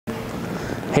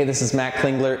Hey, this is Matt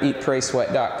Klingler,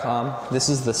 eatpraysweat.com. This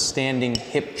is the standing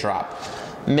hip drop.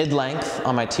 Mid-length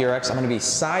on my TRX, I'm going to be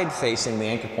side-facing the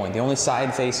anchor point, the only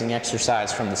side-facing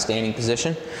exercise from the standing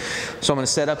position. So I'm going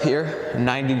to set up here, a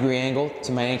 90-degree angle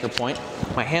to my anchor point.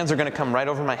 My hands are going to come right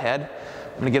over my head.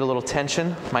 I'm going to get a little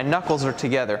tension. My knuckles are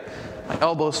together. My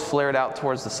elbows flared out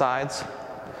towards the sides.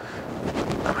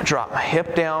 I'm going to drop my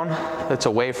hip down that's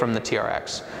away from the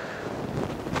TRX.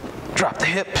 Drop the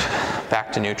hip,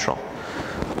 back to neutral.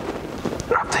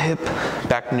 Drop the hip,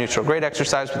 back to neutral. Great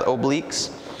exercise with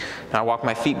obliques. Now I walk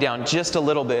my feet down just a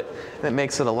little bit. That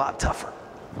makes it a lot tougher.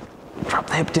 Drop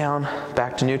the hip down,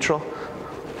 back to neutral.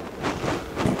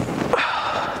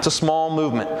 It's a small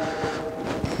movement.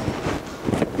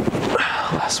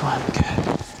 Last one, good.